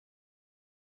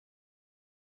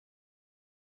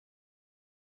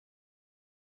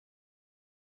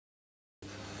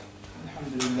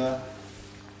الحمد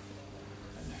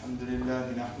لله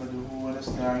نحمده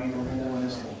ونستعينه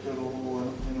ونستغفره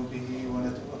ونؤمن به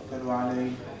ونتوكل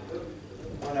عليه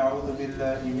ونعوذ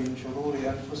بالله من شرور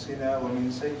أنفسنا ومن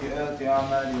سيئات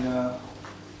أعمالنا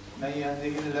من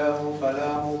يهده الله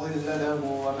فلا مضل له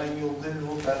ومن يضلل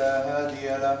فلا هادي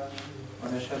له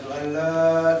ونشهد أن لا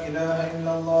إله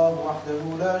إلا الله وحده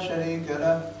لا شريك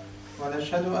له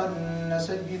ونشهد أن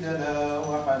سيدنا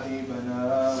وحبيبنا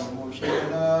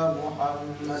ومرشدنا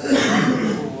محمدا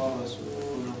عبده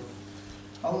ورسوله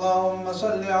اللهم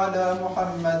صل على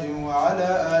محمد وعلى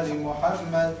آل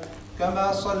محمد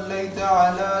كما صليت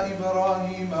على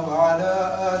إبراهيم وعلى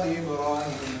آل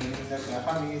إبراهيم إنك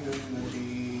حميد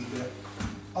مجيد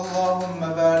اللهم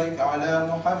بارك على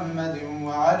محمد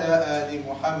وعلى آل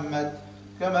محمد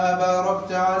كما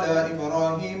باركت على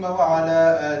إبراهيم وعلى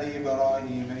آل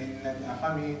إبراهيم إنك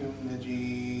حميد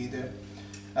مجيد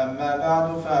أما بعد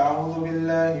فأعوذ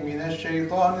بالله من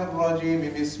الشيطان الرجيم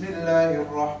بسم الله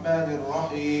الرحمن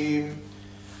الرحيم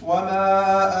وما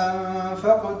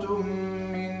أنفقتم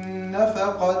من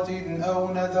نفقة أو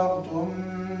نذرتم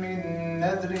من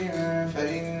نذر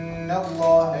فإن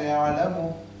الله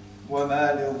يعلمه وما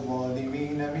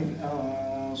للظالمين من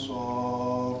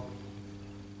أنصار.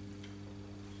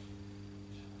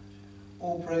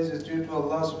 All praise is due to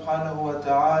Allah subhanahu wa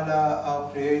ta'ala,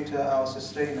 our creator, our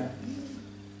sustainer.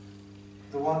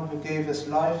 The one who gave us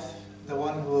life, the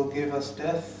one who will give us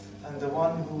death, and the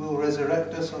one who will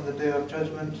resurrect us on the day of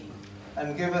judgment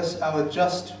and give us our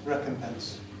just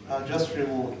recompense, our just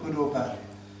reward, good or bad.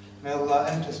 May Allah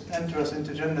enter us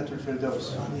into Jannatul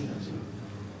Firdaus.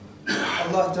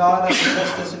 Allah ta'ala has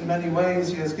blessed us in many ways.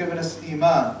 He has given us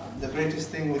Iman, the greatest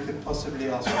thing we could possibly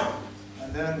ask for.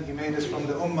 And then He made us from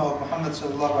the Ummah of Muhammad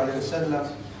sallallahu alayhi wa sallam,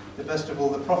 the best of all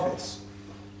the prophets.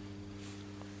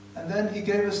 And then He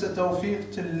gave us the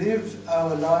tawfiq to live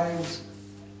our lives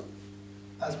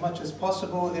as much as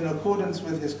possible in accordance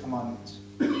with His commandments.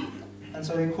 And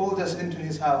so He called us into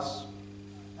His house.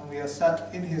 And we are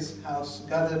sat in His house,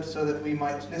 gathered so that we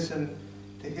might listen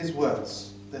to His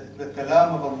words, the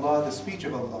kalam of Allah, the speech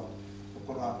of Allah,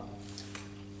 the Qur'an.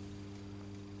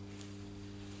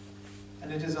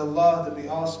 And it is Allah that we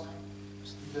ask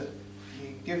that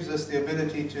He gives us the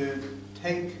ability to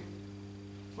take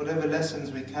whatever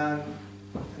lessons we can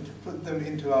and to put them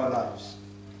into our lives.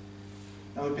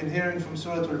 Now we've been hearing from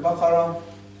Surah Al-Baqarah,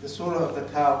 the Surah of the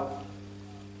cow.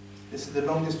 This is the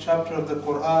longest chapter of the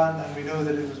Qur'an, and we know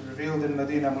that it was revealed in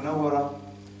Medina Munawwara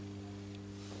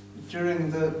during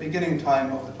the beginning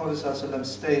time of the Prophet ﷺ's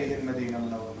stay in Medina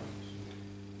Munawwara.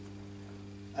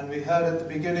 And we heard at the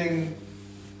beginning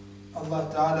Allah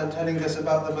Ta'ala telling us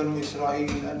about the Banu Israel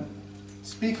and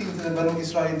speaking to the Banu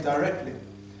Israel directly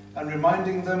and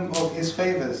reminding them of His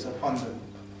favors upon them.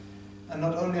 And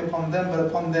not only upon them, but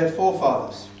upon their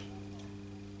forefathers.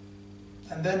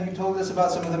 And then He told us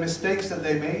about some of the mistakes that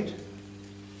they made.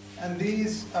 And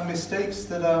these are mistakes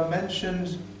that are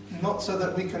mentioned not so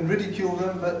that we can ridicule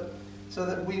them, but so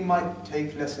that we might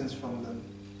take lessons from them.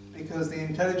 Because the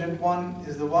intelligent one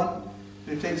is the one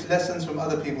who takes lessons from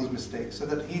other people's mistakes, so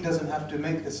that he doesn't have to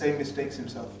make the same mistakes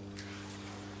himself.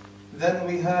 Then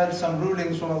we heard some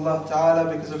rulings from Allah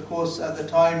Ta'ala, because of course at the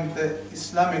time the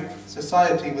Islamic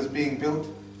society was being built.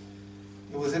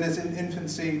 It was in its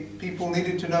infancy. People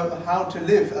needed to know how to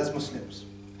live as Muslims,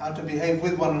 how to behave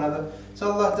with one another.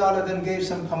 So Allah Ta'ala then gave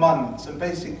some commandments, some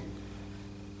basic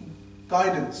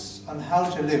guidance on how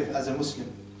to live as a Muslim,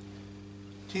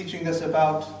 teaching us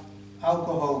about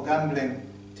alcohol, gambling,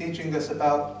 teaching us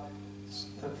about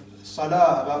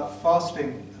salah, about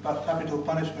fasting, about capital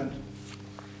punishment,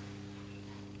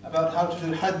 about how to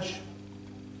do hajj.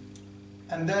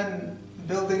 And then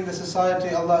building the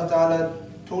society, Allah Ta'ala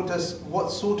taught us what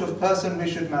sort of person we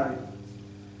should marry,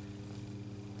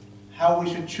 how we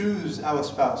should choose our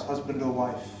spouse, husband or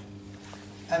wife.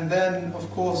 And then, of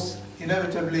course,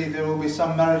 inevitably there will be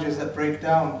some marriages that break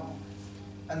down.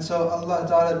 And so Allah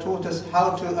Ta'ala taught us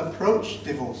how to approach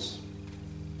divorce.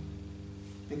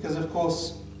 Because of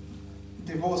course,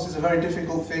 divorce is a very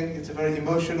difficult thing, it's a very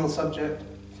emotional subject.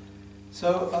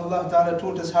 So Allah Ta'ala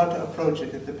taught us how to approach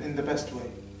it in the best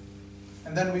way.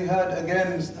 And then we heard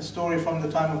again a story from the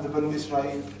time of the Banu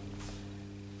Israel.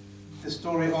 The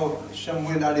story of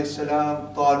Shamwil alayhi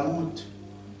salam, Talut,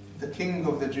 the king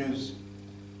of the Jews.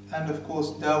 And of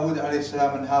course Dawood alayhi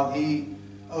salam, and how he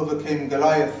overcame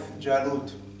Goliath,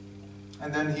 Jalut.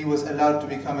 And then he was allowed to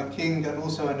become a king and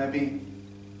also a Nabi.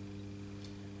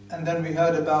 And then we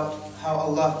heard about how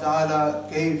Allah Ta'ala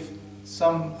gave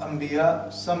some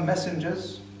Anbiya, some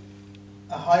messengers,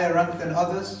 a higher rank than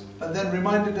others, but then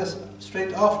reminded us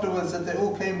straight afterwards that they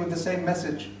all came with the same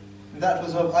message. And And that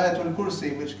was of Ayatul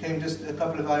Kursi, which came just a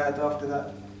couple of ayat after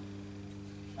that.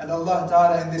 And Allah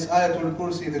Ta'ala in this Ayatul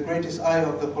Kursi, the greatest ayah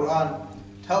of the Qur'an,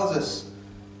 tells us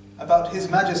about His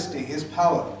majesty, His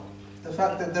power, the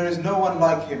fact that there is no one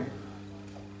like Him.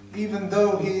 Even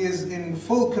though He is in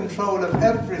full control of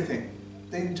everything,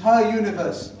 the entire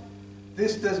universe,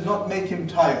 this does not make Him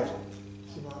tired.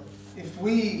 If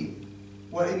we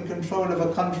were in control of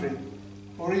a country,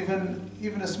 or even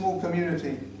a small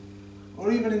community,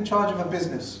 or even in charge of a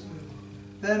business,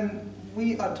 then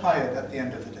we are tired at the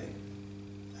end of the day.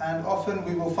 And often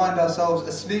we will find ourselves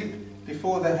asleep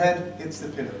before the head hits the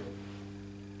pillow.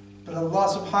 But Allah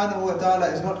subhanahu wa ta'ala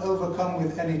is not overcome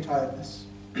with any tiredness.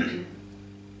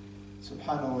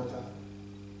 Subhanahu wa ta'ala.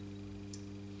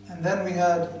 And then we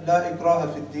had La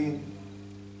ikraha fid deen.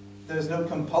 There is no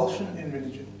compulsion in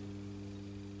religion.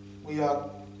 We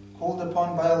are called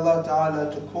upon by Allah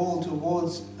Ta'ala to call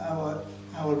towards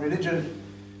our religion,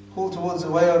 call towards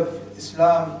the way of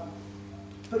Islam,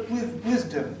 but with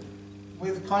wisdom,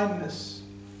 with kindness,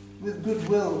 with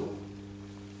goodwill.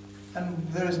 And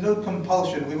there is no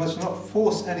compulsion. We must not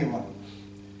force anyone.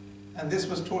 And this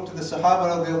was taught to the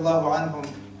Sahaba radiallahu anhum,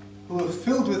 who were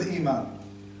filled with Iman.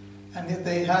 And yet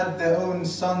they had their own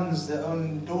sons, their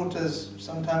own daughters,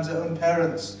 sometimes their own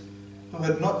parents, who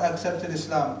had not accepted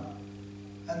Islam.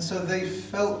 And so they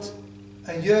felt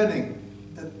a yearning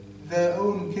that their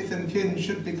own kith and kin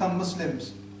should become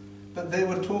Muslims. But they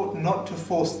were taught not to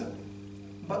force them,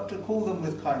 but to call them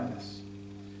with kindness.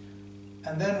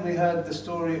 And then we had the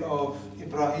story of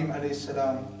Ibrahim alayhi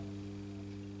salam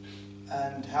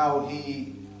and how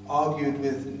he argued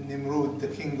with Nimrud, the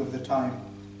king of the time,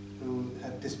 who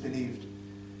had disbelieved.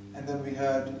 And then we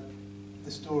heard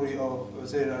the story of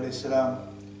Uzair alayhi salam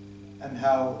and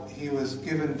how he was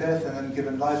given death and then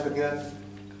given life again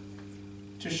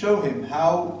to show him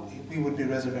how he would be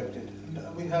resurrected.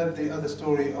 And we heard the other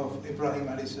story of Ibrahim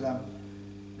alayhi salam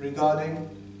regarding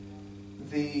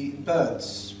the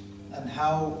birds and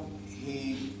how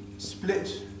he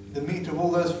split the meat of all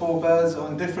those 4 birds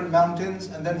on different mountains,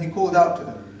 and then he called out to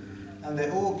them and they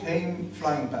all came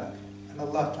flying back. And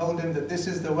Allah told him that this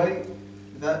is the way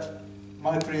that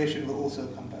my creation will also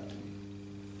come back to me.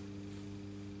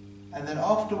 And then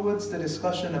afterwards the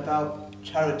discussion about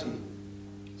charity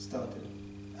started.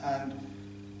 And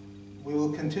we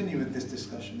will continue with this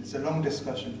discussion. It's a long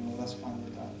discussion from Allah subhanahu wa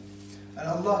ta'ala. And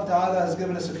Allah Ta'ala has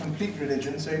given us a complete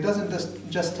religion, so He doesn't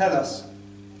just tell us,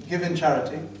 give in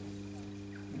charity,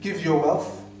 give your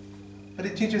wealth, but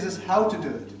He teaches us how to do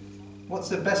it. What's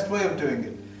the best way of doing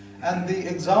it? And the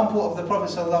example of the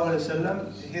Prophet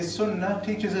ﷺ, his sunnah,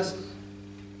 teaches us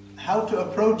how to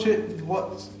approach it,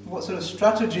 what sort of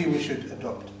strategy we should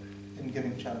adopt in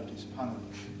giving charity, subhanAllah.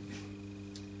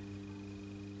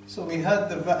 So we had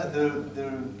the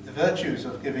virtues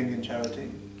of giving in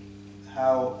charity,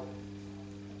 how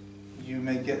you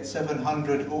may get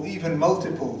 700 or even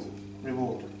multiple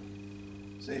reward.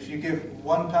 So if you give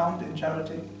 £1 in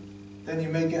charity, then you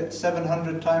may get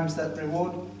 700 times that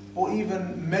reward, or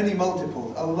even many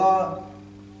multiples.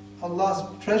 Allah's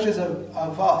treasures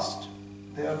are vast,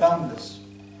 they are boundless.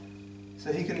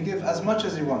 So He can give as much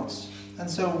as He wants.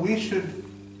 And so we should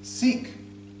seek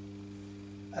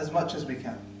as much as we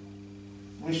can.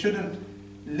 We shouldn't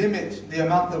limit the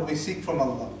amount that we seek from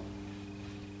Allah.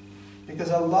 Because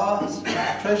Allah's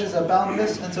treasures are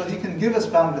boundless, and so He can give us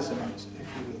boundless amounts if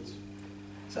He wills.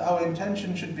 So our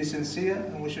intention should be sincere,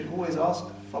 and we should always ask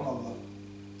from Allah.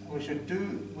 And we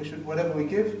should whatever we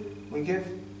give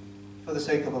for the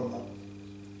sake of Allah.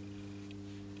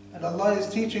 And Allah is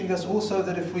teaching us also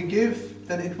that if we give,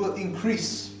 then it will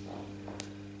increase.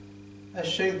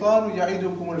 Ash-shaytanu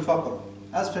ya'idukum al-faqr.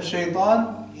 As for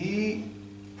shaitan, he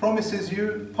promises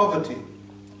you poverty.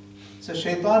 So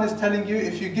shaitan is telling you,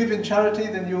 if you give in charity,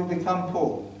 then you will become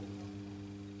poor.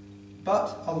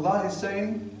 But Allah is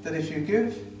saying that if you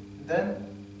give, then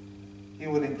He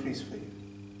will increase for you.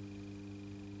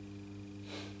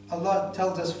 Allah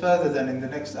tells us further then in the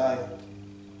next ayah,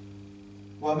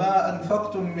 وَمَا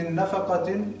أَنفَقْتُم مِّن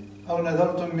نَفَقَةٍ أَوْ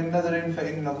نَذَرْتُم مِّن نَذْرٍ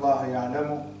فَإِنَّ اللَّهَ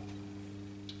يَعْلَمُ.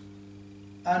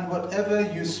 And whatever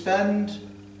you spend,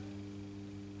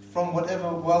 from whatever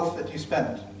wealth that you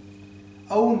spend,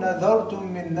 أَوْ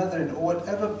نَذَرْتُم مِّن نَذْرٍ, or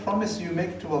whatever promise you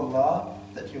make to Allah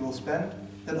that you will spend,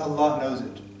 then Allah knows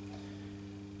it.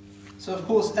 So of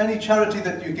course, any charity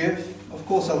that you give, of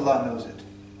course Allah knows it.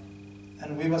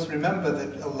 And we must remember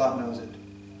that Allah knows it.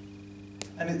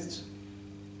 And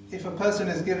if a person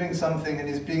is giving something and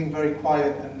he's being very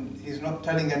quiet and he's not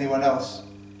telling anyone else,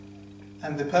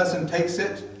 and the person takes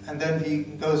it and then he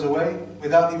goes away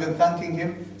without even thanking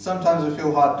him, sometimes we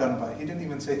feel hard done by. He didn't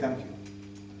even say thank you.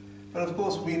 But of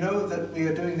course we know that we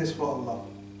are doing this for Allah.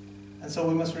 And so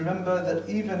we must remember that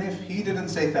even if He didn't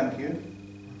say thank you,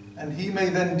 and He may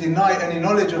then deny any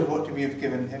knowledge of what we have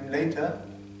given Him later,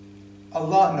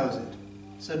 Allah knows it.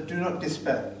 So do not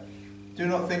despair. Do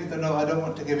not think that, no, I don't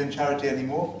want to give in charity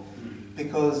anymore,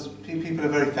 because people are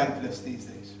very thankless these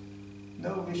days.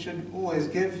 No, we should always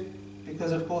give,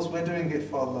 because of course we're doing it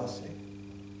for Allah's sake.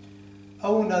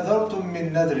 أَوْ نَذَرْتُم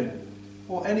مِّن نَذْرٍ,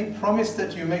 or any promise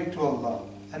that you make to Allah.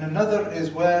 And another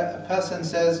is where a person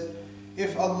says,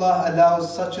 if Allah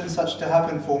allows such and such to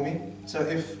happen for me. So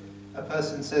if a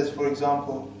person says, for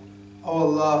example, oh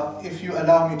Allah, if you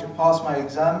allow me to pass my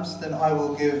exams, then I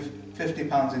will give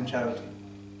 £50 in charity.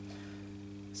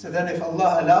 So then if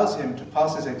Allah allows him to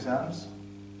pass his exams,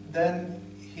 then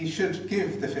he should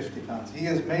give the £50. He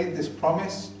has made this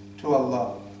promise to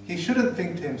Allah. He shouldn't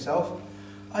think to himself,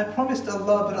 I promised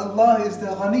Allah, but Allah is the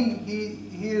Ghani.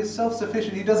 He is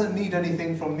self-sufficient. He doesn't need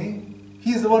anything from me.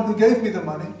 He is the one who gave me the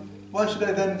money. Why should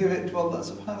I then give it to Allah?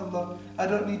 SubhanAllah, I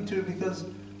don't need to, because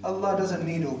Allah doesn't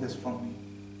need all this from me.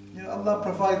 You know, Allah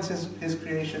provides His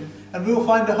creation, and we will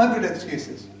find 100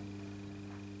 excuses.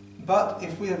 But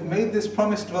if we have made this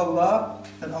promise to Allah,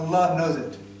 then Allah knows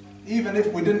it. Even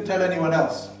if we didn't tell anyone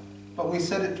else, but we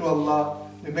said it to Allah,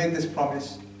 we made this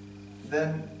promise,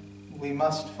 then we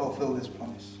must fulfill this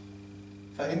promise.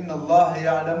 فَإِنَّ اللَّهَ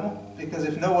يَعْلَمُ, because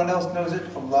if no one else knows it,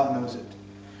 Allah knows it.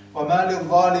 وَمَا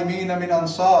لِلظَّالِمِينَ مِنْ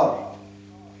أَنصَارٍ,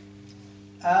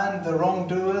 and the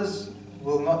wrongdoers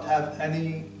will not have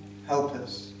any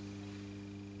helpers.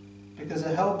 Because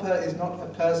a helper is not a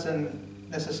person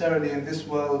necessarily in this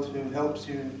world who helps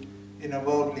you in a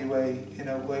worldly way, in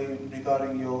a way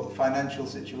regarding your financial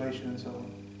situation and so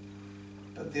on.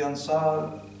 But the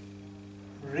Ansar,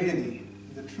 really,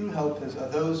 the true helpers are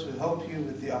those who help you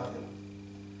with the akhirah.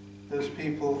 Those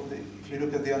people, if you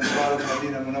look at the Ansar of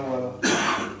Medina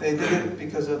Munawwara, they did it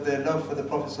because of their love for the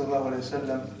Prophet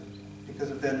ﷺ, because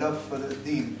of their love for the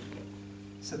deen.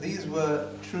 So these were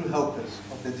true helpers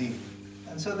of the deen.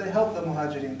 And so they helped the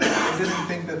Muhajirin. They didn't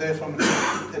think that they're from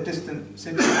a distant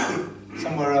city,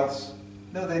 somewhere else.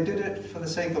 No, they did it for the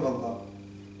sake of Allah.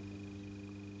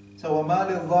 So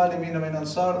وَمَا لِلظَّالِمِينَ مِنْ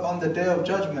أَنصَارٍ, on the day of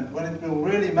judgment, when it will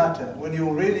really matter, when you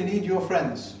will really need your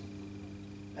friends,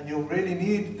 and you'll really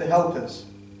need the helpers,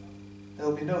 there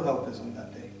will be no helpers on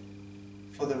that day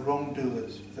for the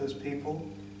wrongdoers, for those people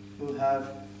who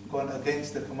have gone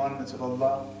against the commandments of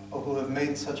Allah, or who have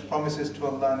made such promises to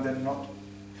Allah and then not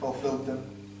fulfilled them.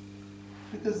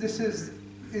 Because it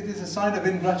is a sign of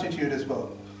ingratitude as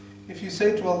well. If you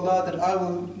say to Allah that I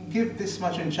will give this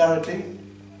much in charity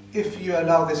if you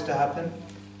allow this to happen,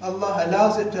 Allah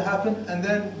allows it to happen and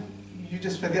then you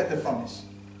just forget the promise,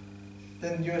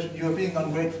 then you're being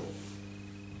ungrateful.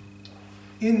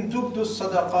 In tubdu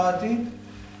sadaqati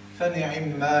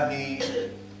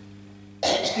fani'immahi,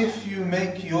 if you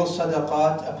make your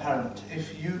sadaqat apparent,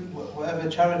 if you, whatever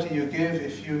charity you give,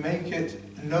 if you make it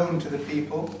known to the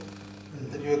people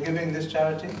that you're giving this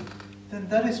charity, then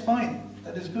that is fine,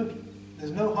 that is good.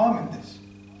 There's no harm in this.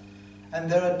 And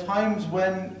there are times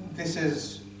when this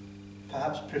is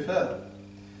perhaps preferred.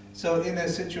 So in a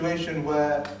situation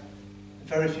where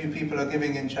very few people are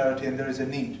giving in charity and there is a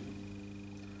need,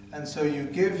 and so you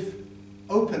give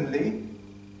openly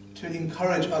to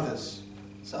encourage others.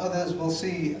 So others will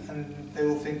see and they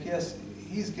will think, yes,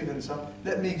 he's given some,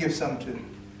 let me give some too.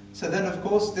 So then of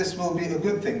course this will be a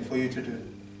good thing for you to do.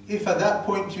 If at that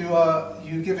point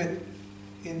you give it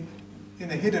in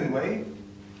a hidden way,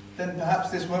 then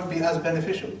perhaps this won't be as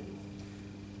beneficial.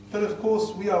 But of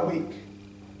course we are weak.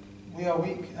 We are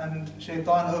weak and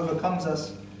shaitan overcomes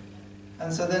us.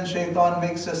 And so then shaitan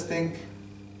makes us think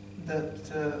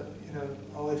that,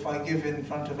 oh, if I give in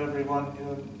front of everyone,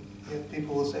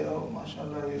 people will say, oh,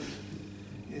 mashallah,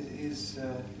 he's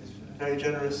very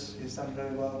generous, he's done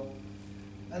very well.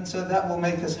 And so that will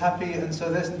make us happy, and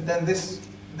so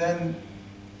then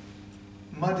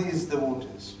muddies the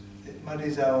waters. It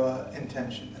muddies our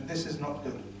intention, and this is not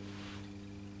good.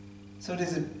 So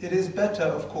it is better,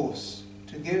 of course,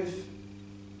 to give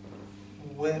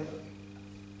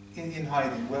in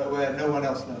hiding, where no one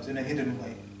else knows, in a hidden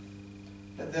way.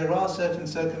 But there are certain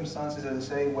circumstances,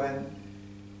 as I say, when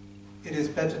it is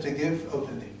better to give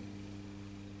openly.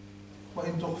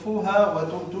 وَإِن تُخْفُوهَا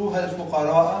وَتُؤْتُوهَا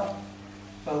الْفُقَرَاءَ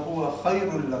فَهُوَ خَيْرٌ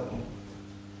لَكُمْ.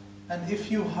 And if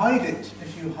you hide it,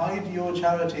 if you hide your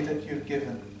charity that you've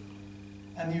given,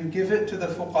 and you give it to the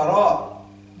fuqara,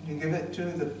 you give it to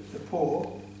the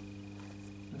poor,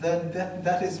 then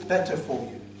that is better for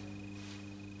you.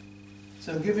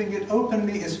 So giving it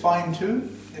openly is fine too,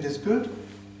 it is good,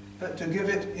 but to give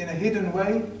it in a hidden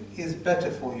way is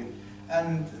better for you.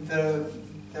 And the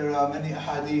there are many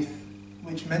hadith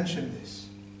which mention this,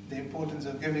 the importance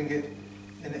of giving it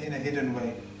in a hidden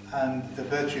way, and the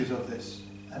virtues of this,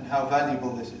 and how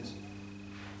valuable this is.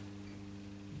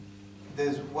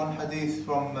 There's one hadith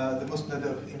from the Musnad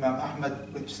of Imam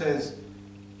Ahmad which says,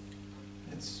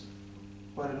 it's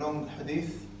quite a long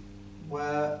hadith,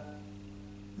 where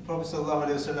the Prophet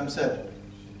ﷺ said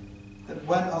that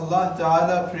when Allah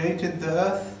Ta'ala created the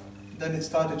earth, then it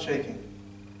started shaking.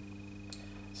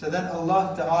 So then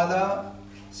Allah Ta'ala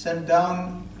sent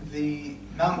down the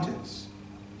mountains.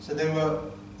 So they were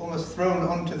almost thrown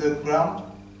onto the ground,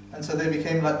 and so they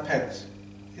became like pegs,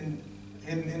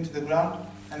 hidden into the ground,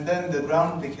 and then the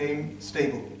ground became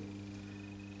stable.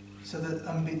 So that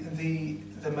the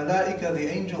malaika, the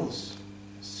angels,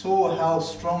 saw how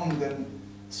strong and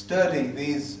sturdy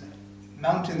these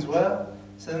mountains were.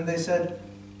 So then they said,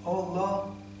 "Oh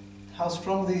Allah, how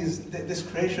strong this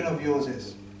creation of yours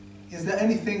is. Is there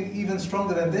anything even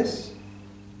stronger than this?"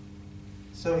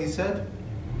 So he said,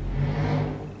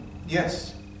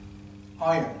 "Yes,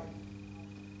 iron."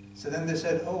 So then they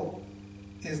said, "Oh,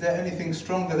 is there anything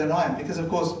stronger than iron?" Because of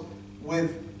course,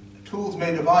 with tools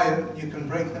made of iron, you can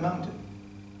break the mountain.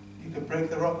 You can break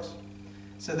the rocks.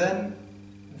 So then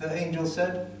the angel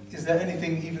said, "Is there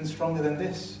anything even stronger than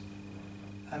this?"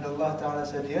 And Allah Ta'ala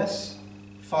said, "Yes,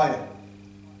 fire."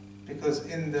 Because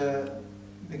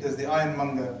the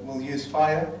ironmonger will use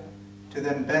fire to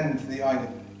then bend the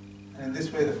iron. And in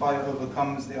this way the fire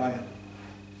overcomes the iron.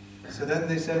 So then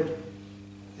they said,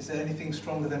 "Is there anything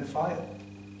stronger than fire?"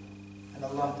 And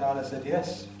Allah Ta'ala said,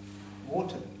 "Yes,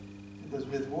 water." Because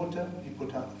with water you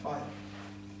put out the fire.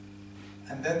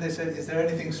 And then they said, "Is there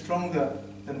anything stronger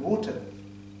than water?"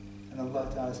 And Allah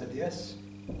Ta'ala said, "Yes,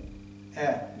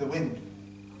 air, the wind."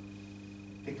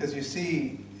 Because you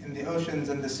see in the oceans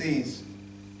and the seas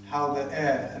how the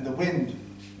air and the wind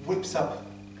whips up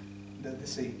the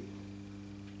sea.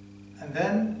 And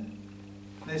then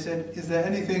they said, "Is there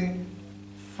anything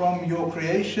from your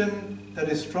creation that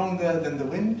is stronger than the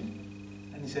wind?"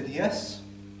 And he said, "Yes.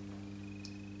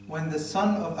 When the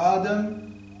son of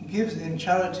Adam gives in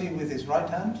charity with his right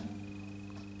hand,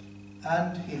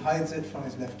 and he hides it from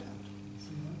his left hand."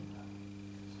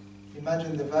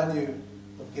 Imagine the value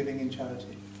of giving in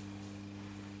charity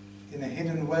in a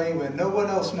hidden way where no one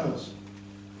else knows,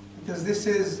 because this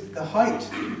is the height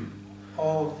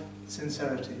of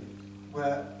sincerity,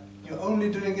 where you're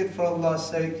only doing it for Allah's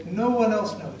sake, no one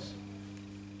else knows.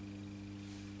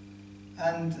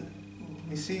 And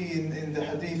we see in the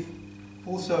hadith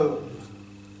also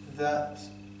that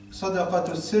صدقة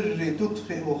السر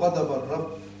تطفئ غضب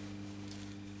الرب.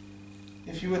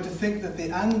 If you were to think that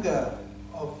the anger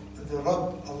of the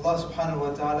Rabb, Allah subhanahu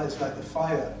wa ta'ala, is like a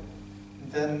fire,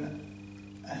 then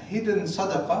a hidden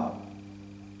sadaqah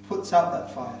puts out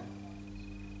that fire.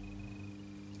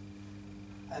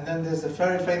 And then there's a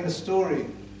very famous story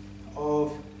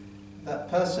of that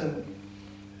person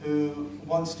who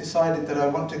once decided that I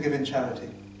want to give in charity.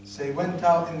 So he went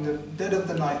out in the dead of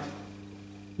the night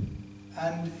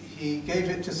and he gave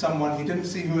it to someone. He didn't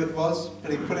see who it was,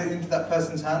 but he put it into that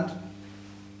person's hand,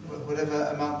 whatever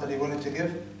amount that he wanted to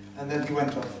give, and then he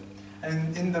went off.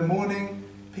 And in the morning,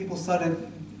 people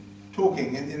started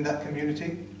talking in that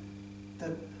community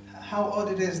that how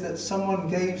odd it is that someone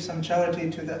gave some charity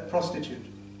to that prostitute.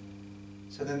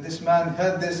 So then this man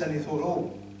heard this and he thought,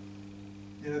 "Oh,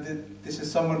 this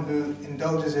is someone who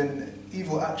indulges in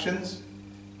evil actions,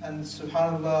 and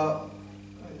subhanallah,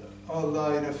 oh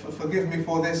Allah, forgive me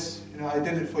for this, I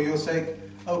did it for your sake.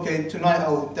 Okay, tonight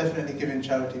I'll definitely give in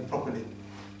charity properly."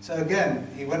 So again,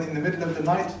 he went in the middle of the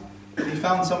night, he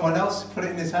found someone else, put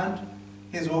it in his hand,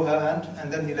 his or her hand,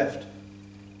 and then he left.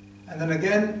 And then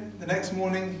again, the next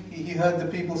morning, he heard the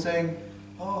people saying,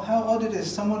 "Oh, how odd it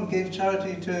is, someone gave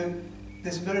charity to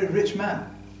this very rich man."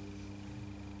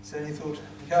 So he thought,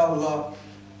 "Ya Allah,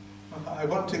 I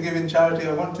want to give in charity,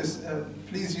 I want to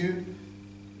please you,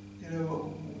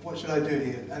 what should I do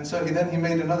here?" And so he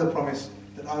made another promise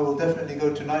that I will definitely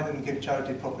go tonight and give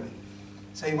charity properly.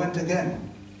 So he went again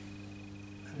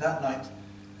that night,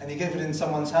 and he gave it in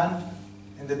someone's hand.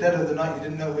 In the dead of the night, he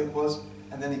didn't know who it was,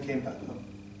 and then he came back home.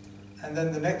 And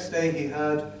then the next day he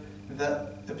heard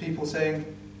that the people saying,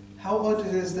 "How odd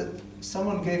it is that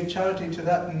someone gave charity to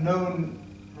that known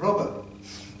robber."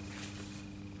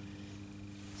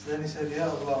 So then he said, "Ya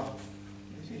Allah,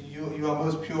 you are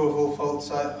most pure of all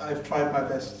faults, I've tried my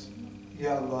best,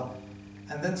 Ya Allah."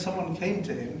 And then someone came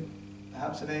to him,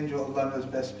 perhaps an angel, Allah knows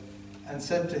best, and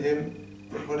said to him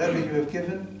that whatever you have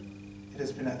given, it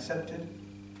has been accepted.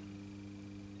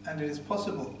 And it is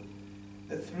possible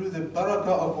that through the barakah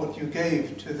of what you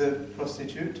gave to the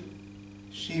prostitute,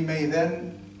 she may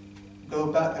then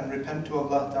go back and repent to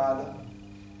Allah Ta'ala.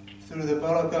 Through the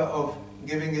barakah of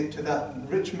giving it to that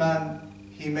rich man,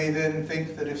 he may then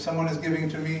think that if someone is giving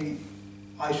to me,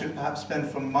 I should perhaps spend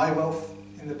from my wealth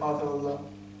in the path of Allah.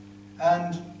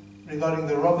 And regarding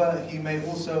the robber, he may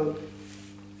also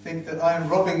think that I am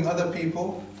robbing other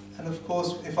people, and of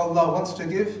course if Allah wants to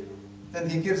give, then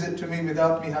He gives it to me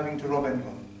without me having to rob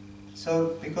anyone.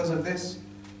 So because of this,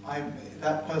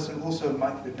 that person also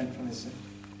might repent from his sin.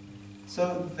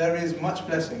 So there is much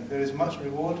blessing, there is much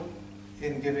reward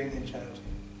in giving in charity.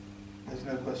 There's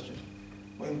no question.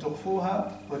 وَإِن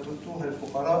تُخْفُوهَا وَتُؤْتُوهَا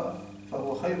الْفُقَرَاءَ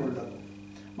فَهُوَ خَيْرٌ لَكُمْ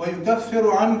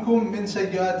وَيُكَفِّرُ عَنْكُم مِّن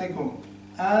سَيِّئَاتِكُمْ,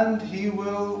 and He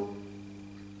will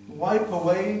wipe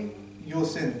away your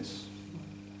sins.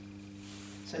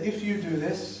 So if you do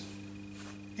this,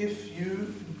 if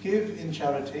you give in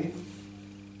charity,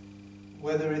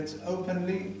 whether it's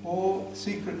openly or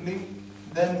secretly,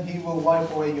 then He will wipe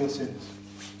away your sins.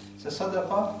 So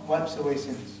sadaqah wipes away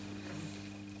sins.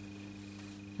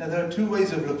 Now there are two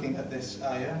ways of looking at this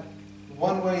ayah.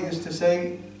 One way is to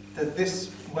say that this,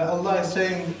 where Allah is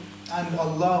saying, and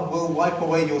Allah will wipe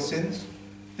away your sins,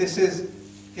 this is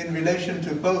in relation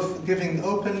to both giving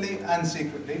openly and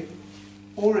secretly.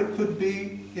 Or it could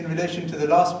be in relation to the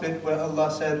last bit where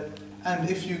Allah said, and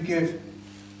if you give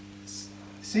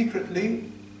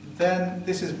secretly, then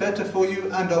this is better for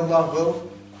you and Allah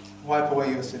will wipe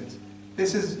away your sins.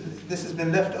 This has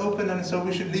been left open, and so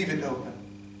we should leave it open.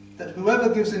 That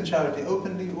whoever gives in charity,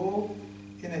 openly or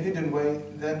in a hidden way,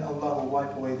 then Allah will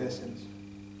wipe away their sins.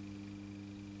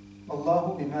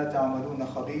 Allahu bima ta'amaluna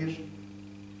khabir,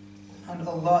 and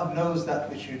Allah knows that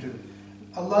which you do.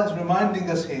 Allah is reminding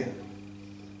us here.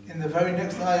 In the very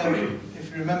next ayah,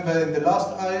 if you remember in the last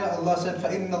ayah, Allah said,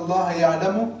 فَإِنَّ اللَّهَ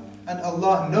يَعْلَمُ, and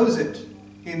Allah knows it.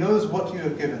 He knows what you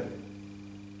have given.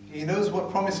 He knows what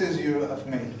promises you have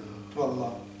made to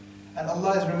Allah. And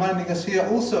Allah is reminding us here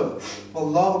also,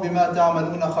 وَاللَّهُ بِمَا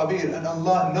تَعْمَلُونَ خَبِيرٌ, and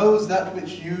Allah knows that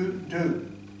which you do.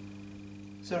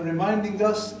 So reminding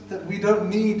us that we don't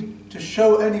need to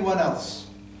show anyone else,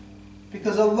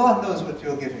 because Allah knows what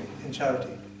you're giving in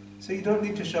charity. So you don't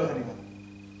need to show anyone.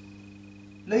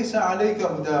 لَيْسَ عَلَيْكَ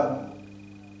هُدَاهُمْ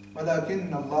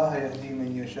وَلَكِنَّ اللَّهَ يَهْدِي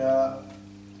مَن يَشَاءُ.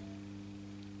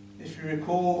 If you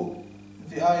recall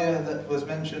the ayah that was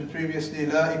mentioned previously,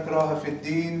 لَا إِكْرَاهَ فِي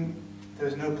الدِّينِ, there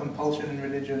is no compulsion in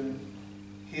religion.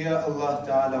 Here Allah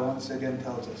Ta'ala once again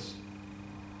tells us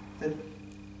that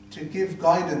to give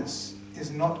guidance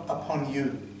is not upon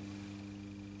you.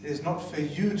 It is not for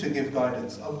you to give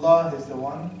guidance. Allah is the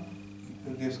one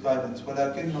who gives guidance.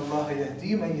 وَلَكِنَّ اللَّهَ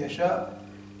يَهْدِي مَن يَشَاءُ,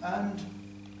 and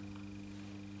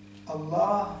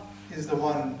Allah is the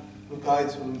one who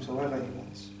guides whomsoever He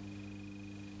wants.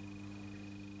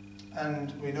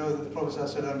 And we know that the Prophet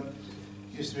ﷺ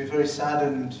used to be very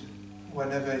saddened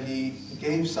whenever he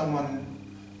gave someone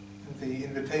the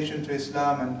invitation to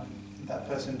Islam and that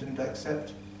person didn't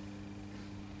accept.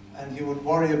 And he would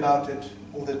worry about it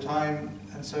all the time.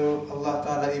 And so Allah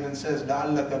Ta'ala even says,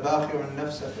 لَعَلَّكَ بَاخِعٌ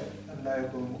نَفْسَكَ أَنْ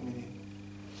لَا يَكُونُ مُؤْمِنِينَ,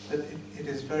 that it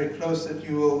is very close that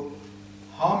you will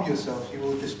harm yourself, you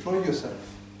will destroy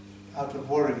yourself out of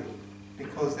worry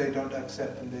because they don't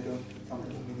accept and they don't become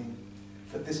mu'mineen.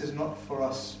 But this is not for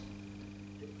us.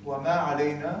 وَمَا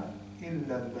عَلَيْنَا إِلَّا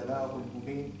الْبَلَاغُ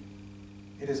الْمُبِينَ.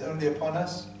 It is only upon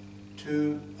us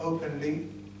to openly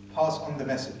pass on the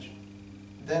message.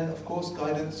 Then, of course,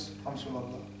 guidance comes from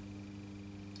Allah.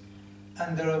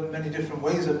 And there are many different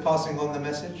ways of passing on the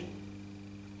message.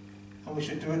 And we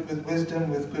should do it with wisdom,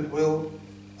 with goodwill.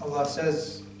 Allah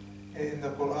says in the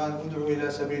Qur'an, أُدْعُوا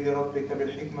إِلَى سَبِيلِ رَبِّكَ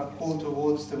بِالْحِكْمَةِ, call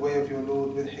towards the way of your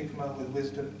Lord with hikmah, with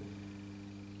wisdom.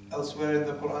 Elsewhere in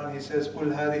the Qur'an He says,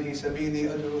 قُلْ هَذِهِ سَبِيلِي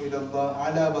أَدْعُوا إِلَى اللَّهِ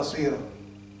عَلَى بَصِيرًا.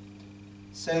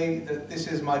 Say that this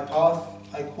is my path,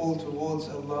 I call towards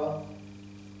Allah.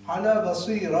 عَلَى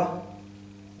بَصِيرًا,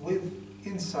 with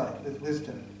insight, with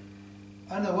wisdom.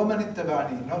 أَنَا وَمَنِ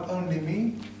اتَّبَعْنِي, not only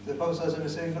me, the Prophet ﷺ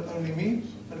is saying, not only me,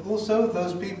 but also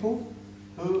those people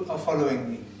who are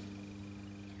following me.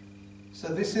 So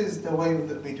this is the way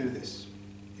that we do this.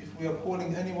 If we are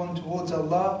calling anyone towards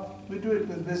Allah, we do it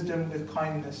with wisdom, with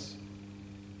kindness.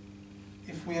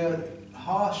 If we are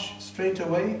harsh straight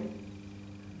away,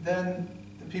 then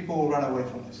the people will run away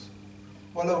from us.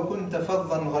 وَلَوْ كُنْتَ فَضًّا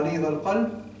غَلِيظَ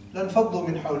الْقَلْبِ لَانْفَضُّوا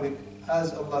مِنْ حَوْلِكَ,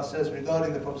 as Allah says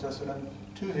regarding the Prophet ﷺ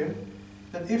to him,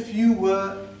 that if you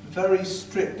were very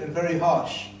strict and very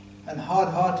harsh and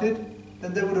hard-hearted,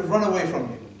 then they would have run away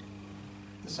from you,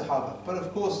 the Sahaba. But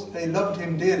of course, they loved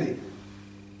him dearly.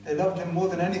 They loved him more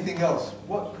than anything else.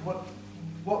 What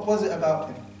was it about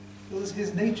him? It was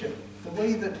his nature, the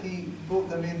way that he brought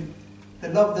them in, the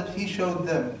love that he showed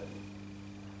them.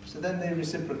 So then they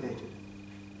reciprocated.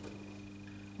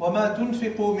 وَمَا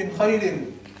تُنْفِقُوا مِنْ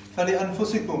خَيْرٍ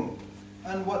فَلِأَنفُسِكُمْ.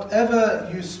 And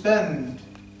whatever you spend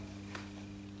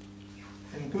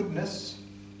in goodness,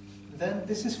 then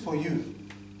this is for you.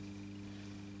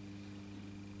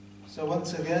 So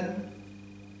once again,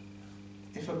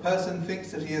 if a person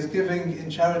thinks that he is giving in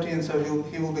charity and so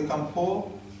he will become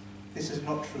poor, this is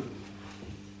not true.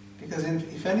 Because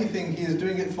if anything, he is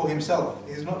doing it for himself.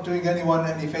 He is not doing anyone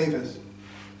any favors.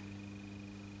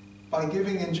 By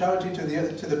giving in charity to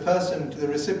the person, to the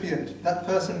recipient, that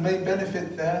person may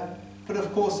benefit there. But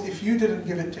of course, if you didn't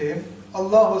give it to him,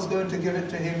 Allah was going to give it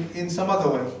to him in some other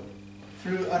way,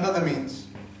 through another means.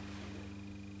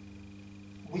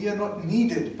 We are not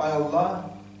needed by Allah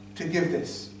to give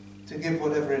this, to give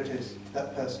whatever it is to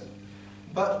that person.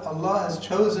 But Allah has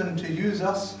chosen to use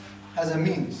us as a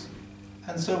means.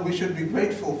 And so we should be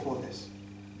grateful for this.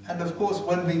 And of course,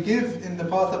 when we give in the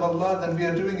path of Allah, then we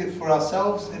are doing it for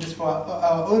ourselves, it is for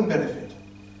our own benefit.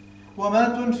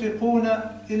 وَمَا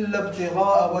تُنْفِقُونَ إِلَّا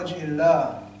ابْتِغَاءَ وَجْهِ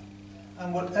اللَّهِ.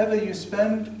 And whatever you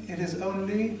spend, it is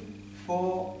only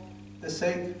for the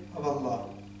sake of Allah.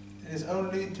 It is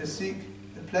only to seek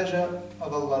the pleasure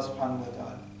of Allah subhanahu wa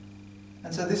ta'ala.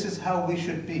 And so this is how we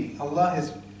should be. Allah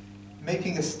is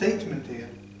making a statement here.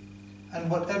 And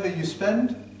whatever you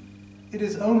spend, it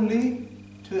is only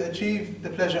to achieve the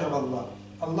pleasure of Allah.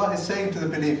 Allah is saying to the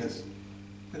believers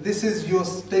that this is your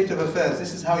state of affairs,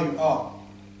 this is how you are.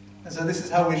 And so this is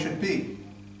how we should be.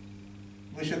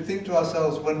 We should think to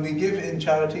ourselves, when we give in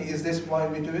charity, is this why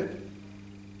we do it?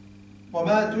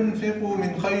 وَمَا تُنْفِقُوا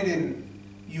مِنْ خَيْرٍ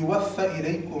يُوَفَّ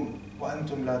إِلَيْكُمْ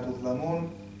وَأَنْتُمْ لَا تُظْلَمُونَ.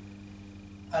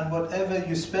 And whatever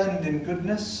you spend in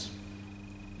goodness,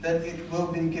 then it will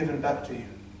be given back to you.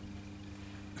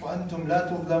 وَأَنْتُمْ لَا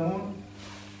تُظْلَمُونَ.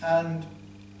 And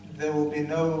there will be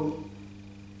no,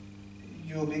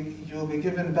 you'll be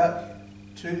given back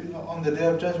to on the Day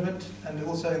of Judgment and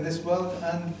also in this world,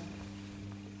 and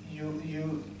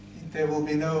there will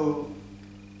be no,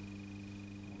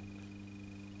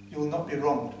 you will not be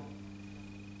wronged.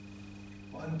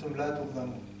 وَأَنْتُمْ لَا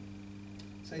تُظْلَمُونَ.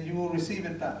 So you will receive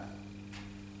it back.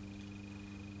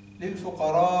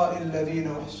 لِلْفُقَرَاءِ الَّذِينَ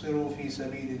أُحْصِرُوا فِي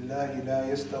سَبِيلِ اللَّهِ لَا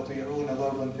يَسْتَطِيعُونَ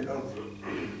ضَرْبًا فِي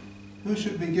الْأَرْضِ. Who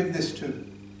should we give this to?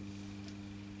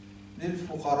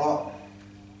 لِلْفُقَرَاءِ,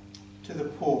 to the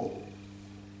poor.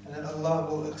 And then Allah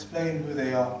will explain who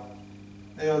they are.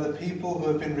 They are the people who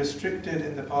have been restricted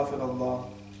in the path of Allah.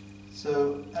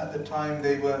 So at the time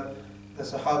they were the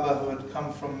Sahaba who had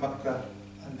come from Mecca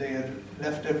and they had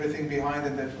left everything behind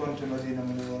and they had gone to Medina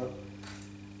Munawwara.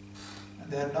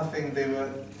 And they had nothing, they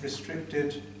were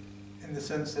restricted in the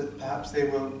sense that perhaps they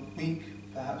were weak,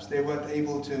 perhaps they weren't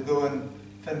able to go and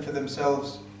fend for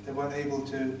themselves, they weren't able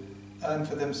to earn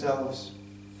for themselves.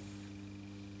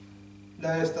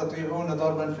 لا يستطيعون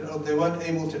ضربا في الأرض. They weren't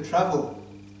able to travel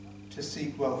to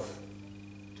seek wealth,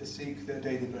 to seek their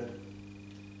daily bread.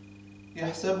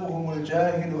 يحسبهم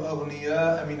الجاهل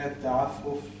أغنياء من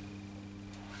التعفف.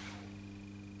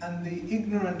 And the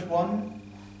ignorant one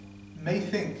may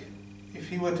think, if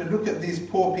he were to look at these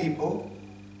poor people,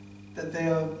 that they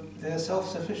are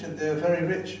self-sufficient, they are very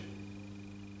rich.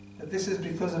 That this is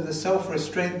because of the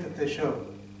self-restraint that they show.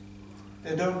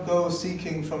 They don't go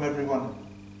seeking from everyone,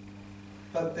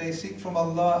 but they seek from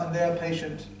Allah and they are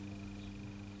patient.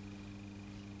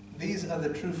 These are the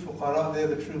true fuqara, they are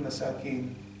the true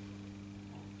masakeen.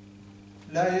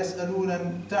 لا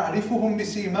يسألون تعرفهم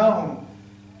بسيماهم.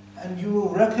 And you will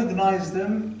recognize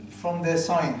them from their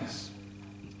signs,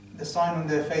 the sign on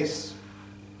their face.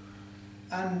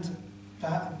 And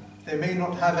they may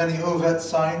not have any overt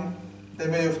sign. They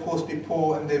may of course be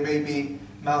poor and they may be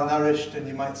malnourished, and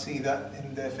you might see that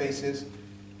in their faces.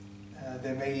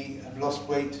 They may have lost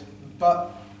weight,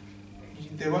 but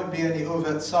there won't be any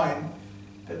overt sign,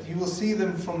 but you will see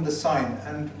them from the sign.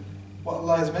 And what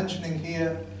Allah is mentioning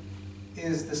here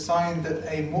is the sign that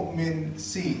a mu'min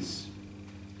sees.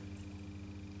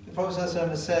 The Prophet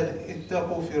ﷺ said,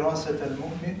 اتقوا فراسة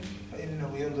المؤمن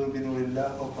فإنه ينظر بنور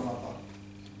الله أو كما قال.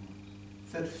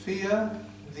 That fear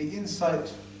the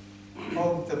insight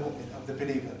of the mu'min, of the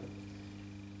believer.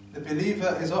 The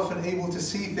believer is often able to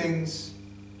see things,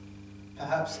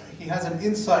 perhaps he has an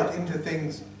insight into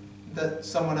things that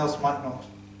someone else might not.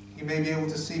 He may be able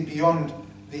to see beyond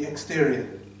the exterior.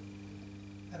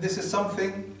 And this is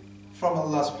something from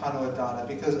Allah subhanahu wa ta'ala,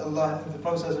 because Allah, the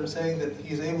Prophet is saying that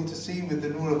he is able to see with the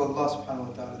nur of Allah subhanahu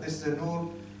wa ta'ala. This is a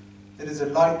nur, that is a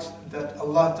light that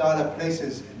Allah ta'ala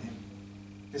places in him,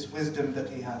 this wisdom that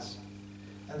he has.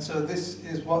 And so this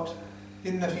is what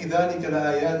إِنَّ فِي ذَلِكَ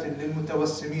لَآيَاتٍ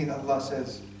لِلْمُتَوَسِّمِينَ, Allah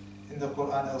says in the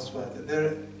Qur'an elsewhere.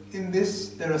 That in this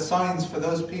there are signs for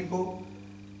those people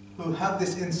who have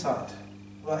this insight,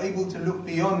 who are able to look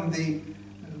beyond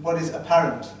what is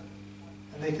apparent,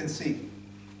 and they can see.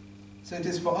 So it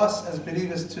is for us as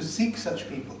believers to seek such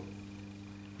people.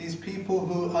 These people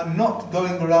who are not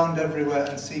going around everywhere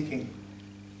and seeking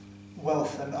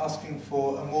wealth and asking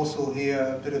for a morsel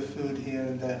here, a bit of food here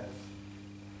and there.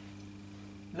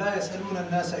 لا يسألون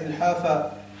الناس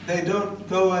إلحافا. They don't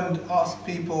go and ask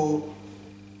people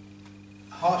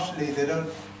harshly. They don't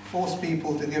force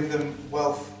people to give them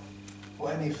wealth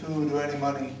or any food or any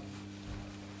money.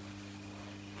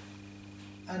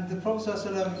 And the Prophet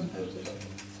ﷺ,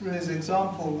 through his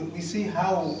example, we see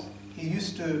how he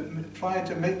used to try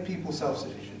to make people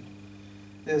self-sufficient.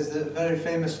 There's the very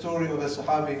famous story of a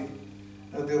Sahabi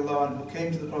radiallahu anh, who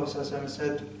came to the Prophet ﷺ and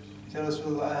said, Ya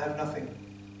Rasulullah, I have nothing.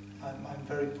 I'm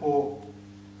very poor.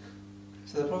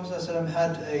 So the Prophet ﷺ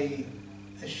had a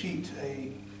sheet,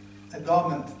 a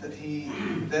garment that he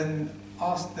then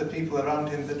asked the people around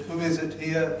him that who is it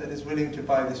here that is willing to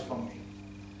buy this from me?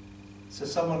 So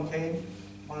someone came,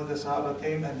 one of the Sahaba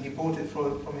came, and he bought it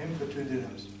from him for 2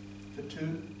 dirhams, for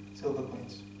 2 silver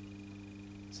coins.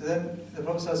 So then the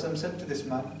Prophet ﷺ said to this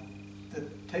man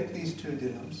that take these 2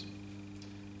 dirhams,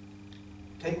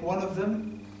 take one of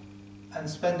them and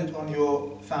spend it on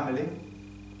your family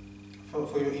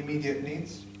for your immediate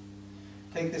needs.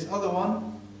 Take this other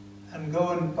one and go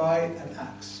and buy an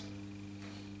axe.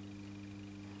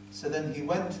 So then he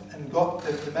went and got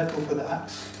the metal for the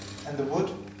axe and the wood,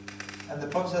 and the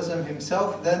Prophet ﷺ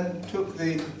himself then took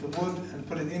the wood and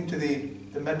put it into the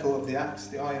metal of the axe,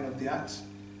 the iron of the axe,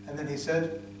 and then he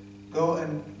said, go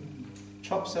and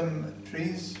chop some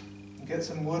trees, get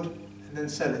some wood, and then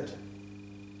sell it.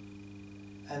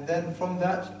 And then from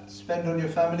that, spend on your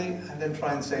family and then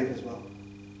try and save as well.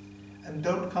 And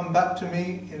don't come back to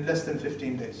me in less than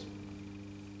 15 days.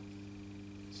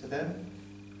 So then,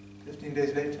 15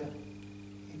 days later,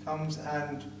 he comes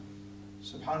and,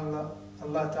 subhanAllah,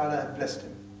 Allah Ta'ala had blessed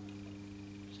him.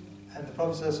 And the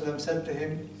Prophet ﷺ said to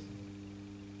him,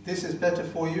 this is better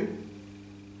for you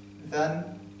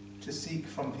than to seek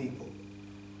from people.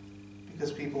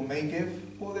 Because people may give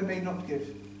or they may not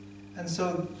give. And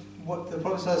so what the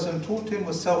Prophet ﷺ taught him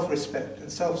was self-respect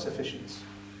and self-sufficiency.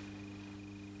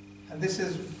 And this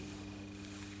is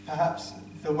perhaps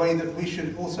the way that we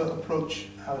should also approach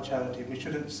our charity. We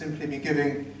shouldn't simply be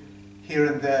giving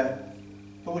here and there,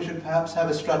 but we should perhaps have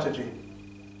a strategy.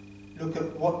 Look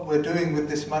at what we're doing with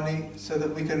this money so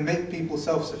that we can make people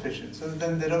self-sufficient, so that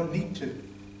then they don't need to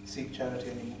seek charity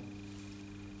anymore.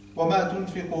 وَمَا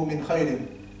تُنْفِقُوا مِنْ خَيْرٍ.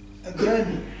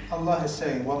 Again, Allah is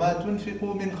saying, وَمَا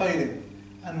تُنْفِقُوا مِنْ خَيْرٍ.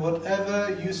 And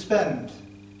whatever you spend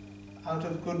out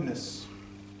of goodness,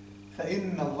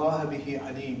 فَإِنَّ اللَّهَ بِهِ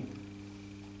عَلِيمٌ.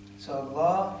 So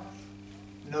Allah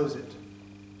knows it.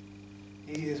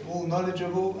 He is all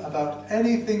knowledgeable about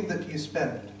anything that you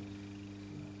spend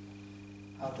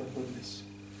out of goodness.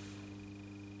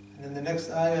 And in the next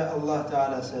ayah, Allah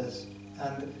Ta'ala says,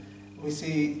 and we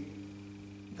see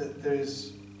that there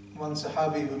is one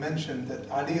Sahabi who mentioned that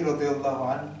Ali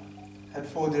radiallahu anh had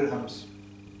 4 dirhams.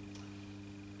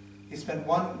 He spent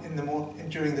one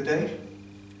during the day,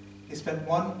 he spent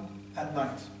one at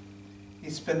night. He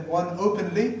spent one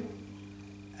openly,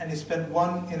 and he spent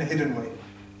one in a hidden way.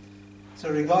 So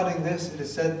regarding this, it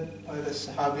is said by the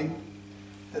Sahabi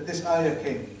that this ayah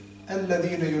came,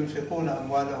 الَّذِينَ يُنْفِقُونَ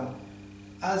أَمْوَالَهُمْ.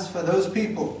 As for those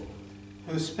people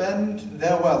who spend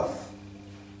their wealth,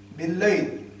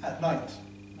 بِاللَّيْلِ, at night,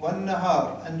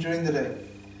 وَالنَّهَارِ, and during the day,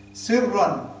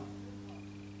 سِرًّا,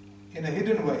 in a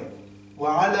hidden way,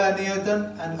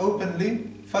 وَعَلَانِيَةً, and openly,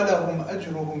 فَلَهُمْ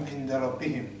أَجْرُهُمْ عِنْدَ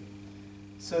رَبِّهِمْ.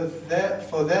 So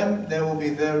for them there will be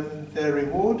their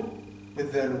reward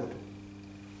with their Lord.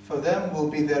 For them will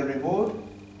be their reward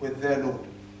with their Lord,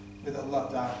 with Allah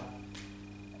Ta'ala.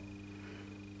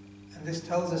 And this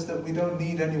tells us that we don't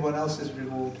need anyone else's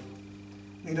reward.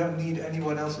 We don't need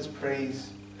anyone else's praise.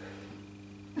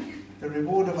 The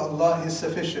reward of Allah is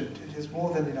sufficient. It is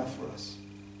more than enough for us.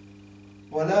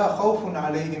 وَلَا خَوْفٌ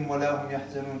عَلَيْهِمْ وَلَا هُمْ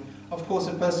يَحْزَنُونَ. Of course,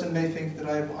 a person may think that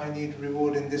I need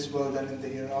reward in this world and in the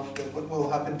hereafter. What will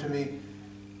happen to me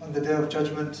on the Day of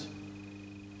Judgment?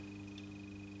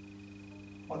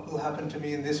 What will happen to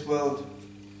me in this world?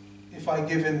 If I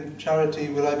give in charity,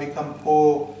 will I become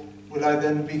poor? Will I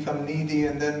then become needy?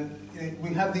 And then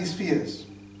we have these fears.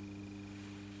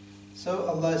 So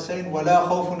Allah is saying, وَلَا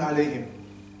خَوْفٌ عَلَيْهِمْ.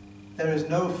 There is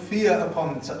no fear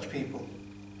upon such people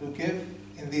who give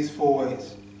in these 4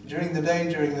 ways. During the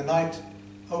day, during the night,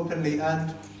 openly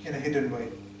and in a hidden way.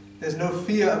 There's no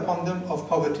fear upon them of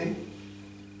poverty.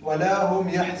 وَلَا هُمْ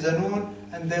يَحْزَنُونَ.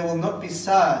 And they will not be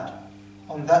sad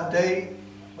on that day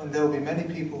when there will be many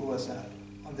people who are sad,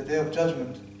 on the Day of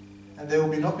Judgment. and they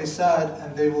will not be sad,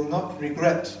 and they will not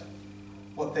regret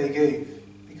what they gave,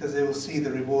 because they will see the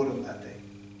reward on that day.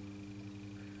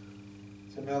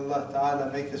 So may Allah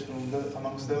Ta'ala make us from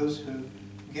amongst those who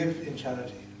give in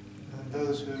charity, and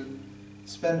those who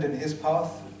spend in His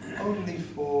path only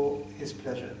for His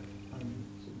pleasure.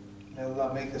 May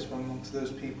Allah make us from amongst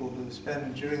those people who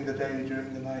spend during the day,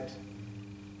 during the night,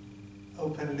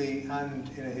 openly and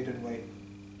in a hidden way,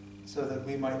 so that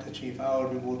we might achieve our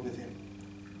reward with Him,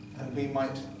 and we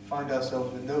might find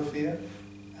ourselves with no fear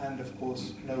and of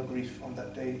course no grief on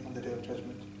that day, on the Day of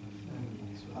Judgment.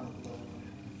 SubhanAllah.